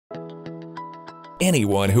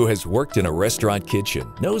Anyone who has worked in a restaurant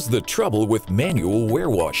kitchen knows the trouble with manual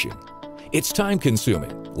warewashing. It's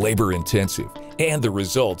time-consuming, labor-intensive, and the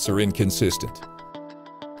results are inconsistent.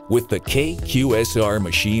 With the QSR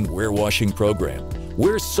machine warewashing program,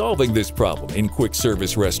 we're solving this problem in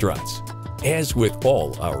quick-service restaurants. As with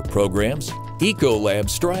all our programs,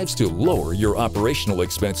 Ecolab strives to lower your operational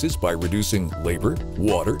expenses by reducing labor,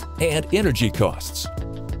 water, and energy costs.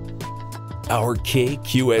 Our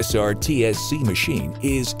QSR TSC machine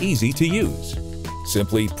is easy to use.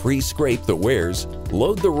 Simply pre-scrape the wares,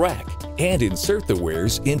 load the rack, and insert the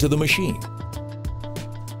wares into the machine.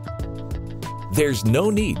 There's no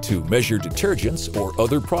need to measure detergents or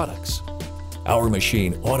other products. Our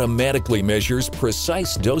machine automatically measures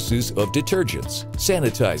precise doses of detergents,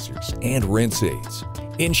 sanitizers, and rinse aids,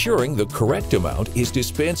 ensuring the correct amount is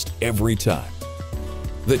dispensed every time.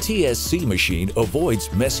 The TSC machine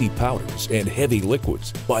avoids messy powders and heavy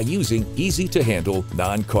liquids by using easy-to-handle,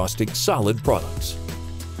 non-caustic solid products.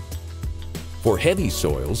 For heavy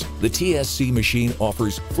soils, the TSC machine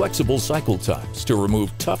offers flexible cycle times to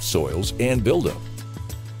remove tough soils and buildup.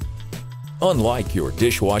 Unlike your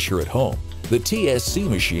dishwasher at home, the TSC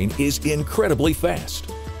machine is incredibly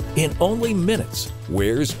fast. In only minutes,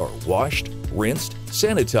 wares are washed, rinsed,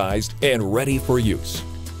 sanitized, and ready for use.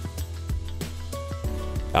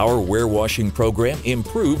 Our warewashing program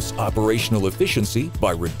improves operational efficiency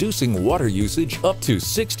by reducing water usage up to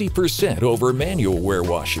 60% over manual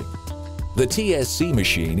warewashing. The TSC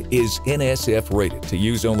machine is NSF rated to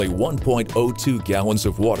use only 1.02 gallons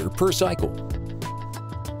of water per cycle.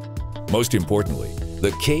 Most importantly,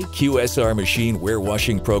 the QSR machine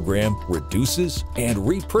warewashing program reduces and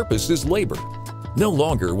repurposes labor. No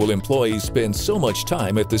longer will employees spend so much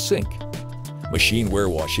time at the sink. Machine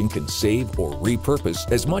warewashing can save or repurpose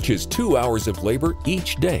as much as 2 hours of labor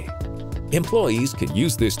each day. Employees can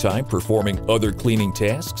use this time performing other cleaning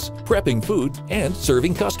tasks, prepping food, and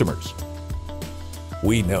serving customers.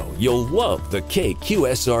 We know you'll love the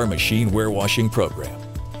QSR machine warewashing program.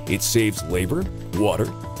 It saves labor, water,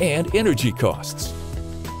 and energy costs.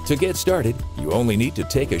 To get started, you only need to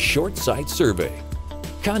take a short site survey.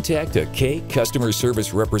 Contact a customer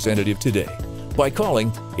service representative today by calling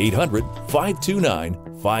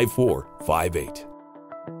 800-529-5458.